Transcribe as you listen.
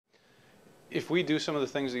If we do some of the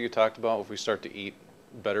things that you talked about, if we start to eat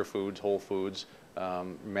better foods, whole foods,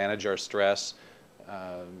 manage our stress,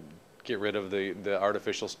 um, get rid of the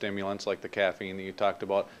artificial stimulants like the caffeine that you talked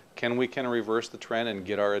about, can we kind of reverse the trend and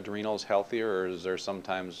get our adrenals healthier, or is there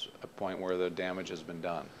sometimes a point where the damage has been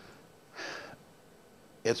done?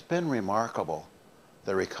 It's been remarkable,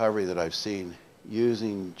 the recovery that I've seen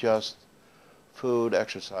using just food,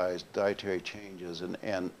 exercise, dietary changes,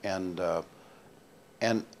 and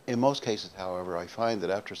in most cases, however, I find that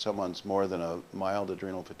after someone's more than a mild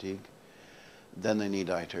adrenal fatigue, then they need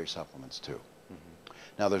dietary supplements too.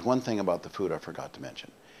 Now, there's one thing about the food I forgot to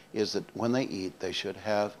mention, is that when they eat, they should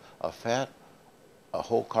have a fat, a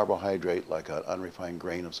whole carbohydrate, like an unrefined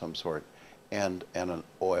grain of some sort, and an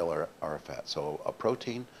oil or a fat. So a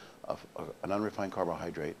protein, an unrefined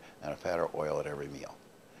carbohydrate, and a fat or oil at every meal.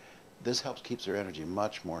 This helps keeps their energy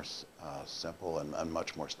much more simple and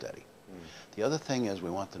much more steady. The other thing is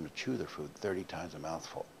we want them to chew their food 30 times a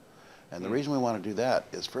mouthful. And the reason we want to do that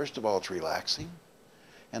is, first of all, it's relaxing.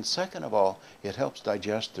 And second of all, it helps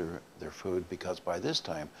digest their food, because by this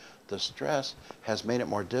time, the stress has made it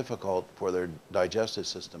more difficult for their digestive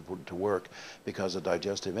system to work, because the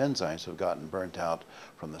digestive enzymes have gotten burnt out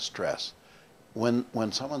from the stress.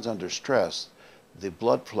 When someone's under stress, the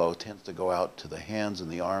blood flow tends to go out to the hands and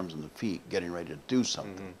the arms and the feet, getting ready to do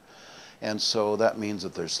something. And so that means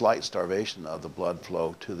that there's slight starvation of the blood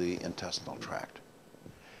flow to the intestinal tract.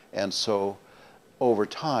 And so over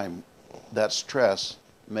time, that stress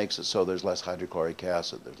makes it so there's less hydrochloric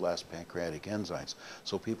acid, there's less pancreatic enzymes,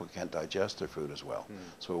 so people can't digest their food as well.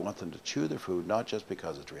 So we want them to chew their food, not just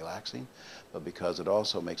because it's relaxing, but because it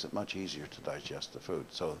also makes it much easier to digest the food.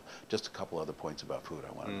 So just a couple other points about food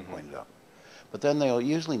I wanted to point out. But then they'll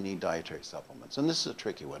usually need dietary supplements. And this is a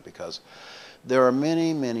tricky one, because there are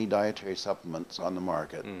many, many dietary supplements on the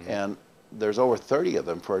market, and there's over 30 of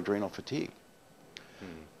them for adrenal fatigue.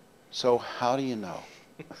 So how do you know?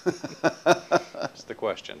 That's the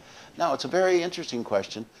question. Now, it's a very interesting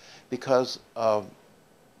question, because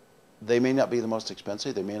they may not be the most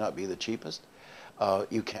expensive, they may not be the cheapest.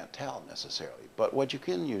 You can't tell necessarily. But what you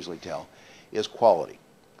can usually tell is quality.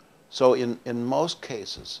 So in most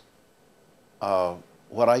cases,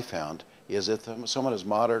 what I found is if someone is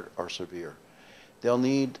moderate or severe, they'll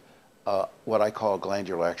need what I call a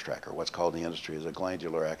glandular extract, or what's called in the industry is a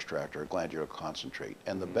glandular extract or a glandular concentrate.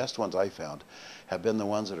 And the best ones I found have been the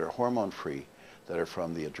ones that are hormone-free, that are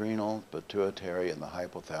from the adrenal, pituitary, and the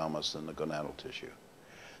hypothalamus and the gonadal tissue.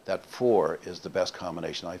 That 4 is the best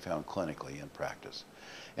combination I found clinically in practice.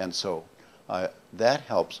 And so that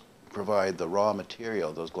helps provide the raw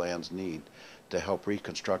material those glands need to help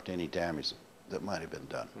reconstruct any damage that might have been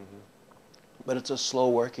done. But it's a slow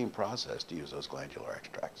working process to use those glandular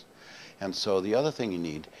extracts. And so the other thing you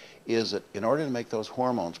need is that in order to make those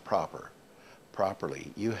hormones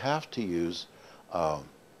properly, you have to use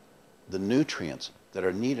the nutrients that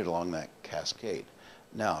are needed along that cascade.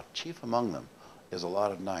 Now, chief among them is a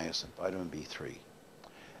lot of niacin, vitamin B3,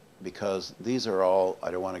 because these are all,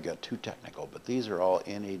 I don't want to get too technical, but these are all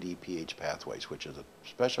NADPH pathways, which is a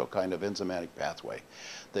special kind of enzymatic pathway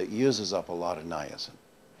that uses up a lot of niacin.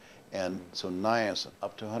 And so niacin,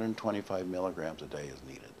 up to 125 milligrams a day is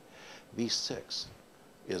needed. B6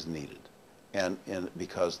 is needed, and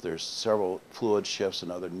because there's several fluid shifts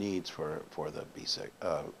and other needs for the B6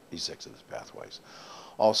 of these pathways.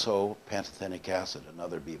 Also, pantothenic acid,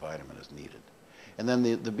 another B vitamin, is needed. And then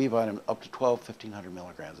the B vitamin, up to 1,500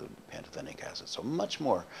 milligrams of pantothenic acid, so much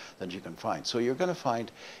more than you can find. So you're going to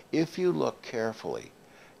find, if you look carefully,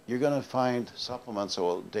 you're going to find supplements that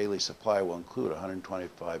will daily supply will include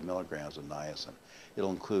 125 milligrams of niacin.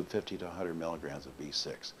 It'll include 50 to 100 milligrams of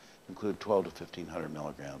B6. Include 12 to 1,500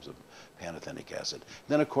 milligrams of pantothenic acid.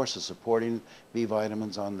 Then, of course, the supporting B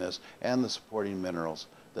vitamins on this and the supporting minerals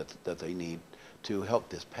that they need to help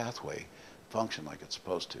this pathway function like it's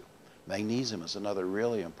supposed to. Magnesium is another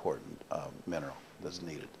really important mineral that's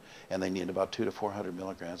needed, and they need about 200 to 400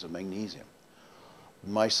 milligrams of magnesium.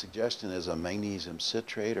 My suggestion is a magnesium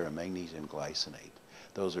citrate or a magnesium glycinate.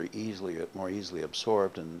 Those are more easily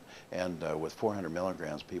absorbed, and with 400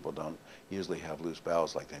 milligrams, people don't usually have loose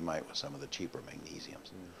bowels like they might with some of the cheaper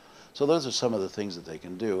magnesiums. So those are some of the things that they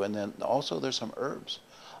can do. And then also there's some herbs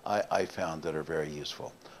I found that are very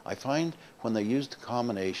useful. I find when they use the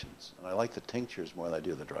combinations, and I like the tinctures more than I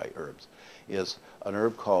do the dry herbs, is an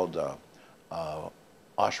herb called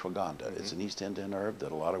ashwagandha. It's an East Indian herb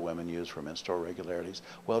that a lot of women use for menstrual irregularities.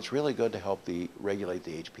 Well, it's really good to help regulate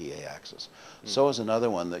the HPA axis. So is another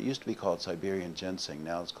one that used to be called Siberian ginseng.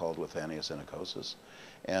 Now it's called Withania sinacosis.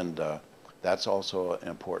 And that's also an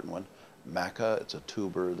important one. maca. It's a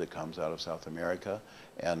tuber that comes out of South America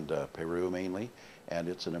and Peru mainly, and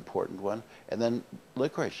it's an important one. And then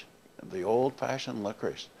licorice, the old-fashioned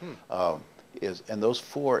licorice, and those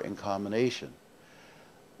four in combination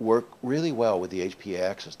work really well with the HPA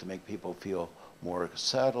axis to make people feel more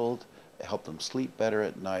settled, help them sleep better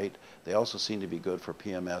at night. They also seem to be good for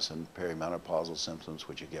PMS and perimenopausal symptoms,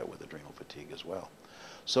 which you get with adrenal fatigue as well.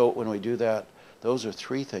 So when we do that, those are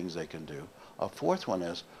three things they can do. A fourth one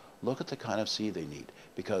is look at the kind of C they need,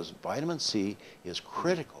 because vitamin C is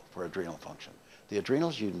critical for adrenal function. The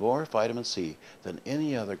adrenals use more vitamin C than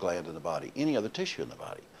any other gland in the body, any other tissue in the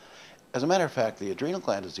body. As a matter of fact, the adrenal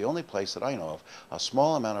gland is the only place that I know of a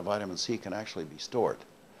small amount of vitamin C can actually be stored.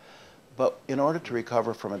 But in order to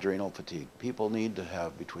recover from adrenal fatigue, people need to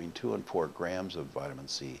have between 2 and 4 grams of vitamin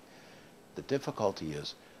C. The difficulty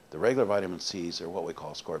is the regular vitamin C's are what we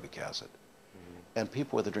call ascorbic acid. And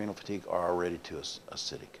people with adrenal fatigue are already too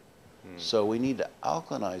acidic. So we need to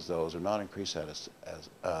alkalinize those, or not increase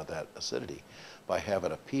that acidity, by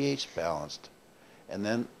having a pH balanced. And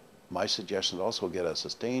then my suggestion is also get a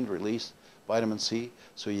sustained release vitamin C,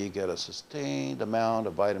 so you get a sustained amount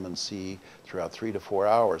of vitamin C throughout 3 to 4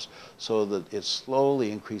 hours, so that it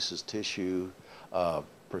slowly increases tissue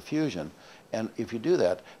perfusion. And if you do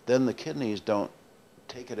that, then the kidneys don't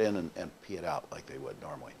take it in and pee it out like they would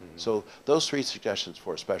normally. So those three suggestions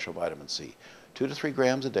for special vitamin C: 2 to 3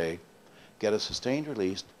 grams a day, get a sustained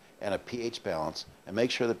release, and a pH balance, and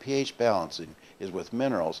make sure the pH balancing is with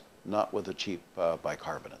minerals, not with the cheap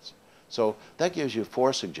bicarbonates. So that gives you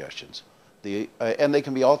 4 suggestions. And they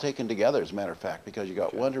can be all taken together, as a matter of fact, because you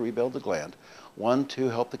got one to rebuild the gland, one to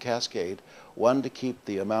help the cascade, one to keep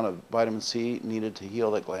the amount of vitamin C needed to heal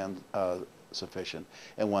that gland sufficient,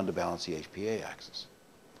 and one to balance the HPA axis.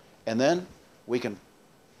 And then we can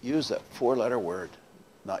use that 4-letter word,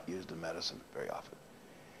 not used in medicine very often: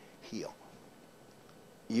 heal.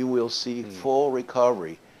 You will see full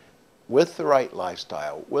recovery with the right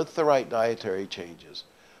lifestyle, with the right dietary changes,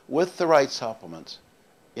 with the right supplements.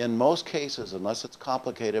 In most cases, unless it's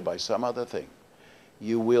complicated by some other thing,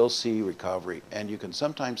 you will see recovery, and you can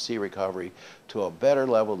sometimes see recovery to a better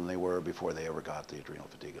level than they were before they ever got the adrenal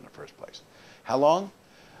fatigue in the first place. How long?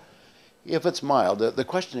 If it's mild, the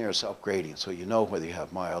questionnaire is self-grading, so you know whether you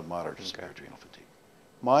have mild, moderate, or severe adrenal fatigue.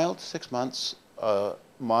 Mild, 6 months.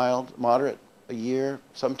 Mild, moderate, a year,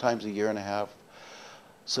 sometimes a year and a half.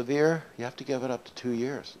 Severe, you have to give it up to 2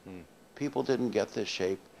 years. People didn't get this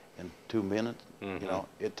shape in 2 minutes. You know,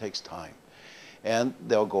 it takes time. And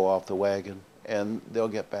they'll go off the wagon, and they'll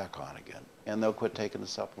get back on again. And they'll quit taking the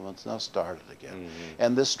supplements, and they'll start it again.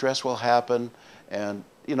 And this stress will happen, and,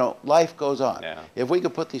 you know, life goes on. If we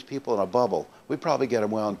could put these people in a bubble, we'd probably get them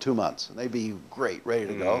well in 2 months, and they'd be great, ready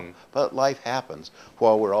to go. But life happens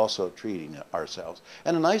while we're also treating ourselves.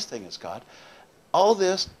 And the nice thing is, Scott, all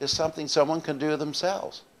this is something someone can do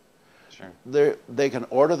themselves. They can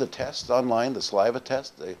order the tests online, the saliva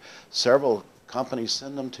test. Several companies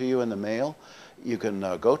send them to you in the mail. You can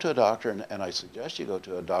go to a doctor, and I suggest you go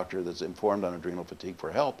to a doctor that's informed on adrenal fatigue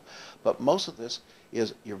for help. But most of this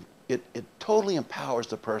is, it totally empowers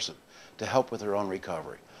the person to help with their own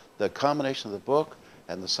recovery. The combination of the book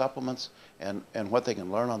and the supplements and what they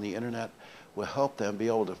can learn on the internet will help them be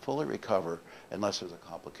able to fully recover unless there's a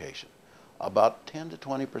complication. About 10 to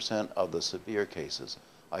 20% of the severe cases,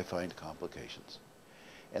 I find complications.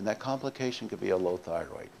 And that complication could be a low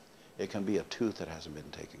thyroid. It can be a tooth that hasn't been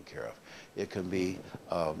taken care of. It can be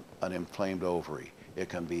an inflamed ovary. It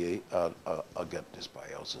can be a gut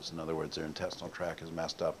dysbiosis. In other words, their intestinal tract is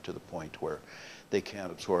messed up to the point where they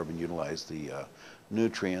can't absorb and utilize the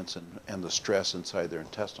nutrients, and the stress inside their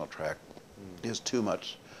intestinal tract is too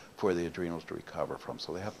much for the adrenals to recover from.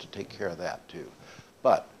 So they have to take care of that too.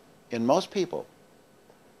 But in most people,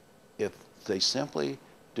 if they simply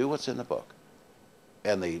do what's in the book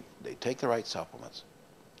and they take the right supplements,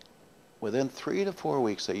 within 3 to 4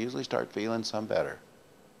 weeks, they usually start feeling some better.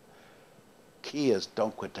 Key is,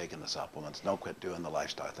 don't quit taking the supplements. Don't quit doing the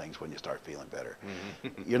lifestyle things when you start feeling better.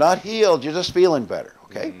 You're not healed, you're just feeling better,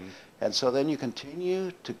 okay? And so then you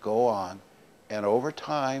continue to go on, and over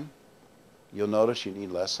time, you'll notice you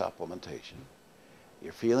need less supplementation.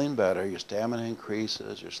 You're feeling better, your stamina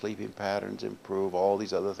increases, your sleeping patterns improve, all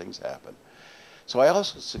these other things happen. So I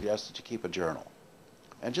also suggest that you keep a journal.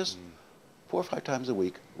 And just 4 or 5 times a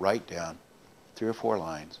week, write down 3 or 4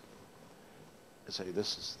 lines and say,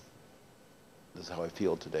 this is how I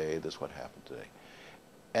feel today, this is what happened today.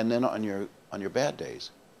 And then on your bad days,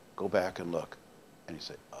 go back and look. And you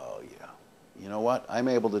say, oh yeah, you know what? I'm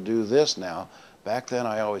able to do this now. Back then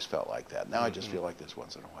I always felt like that. Now I just feel like this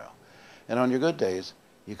once in a while. And on your good days,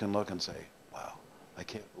 you can look and say, wow, I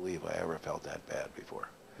can't believe I ever felt that bad before.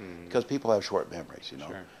 Mm. Because people have short memories, you know.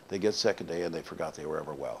 Sure. They get sick a day and they forgot they were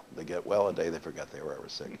ever well. They get well a day, they forgot they were ever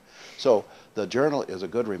sick. So the journal is a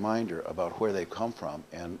good reminder about where they've come from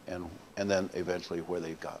and then eventually where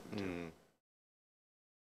they've gotten to. Mm.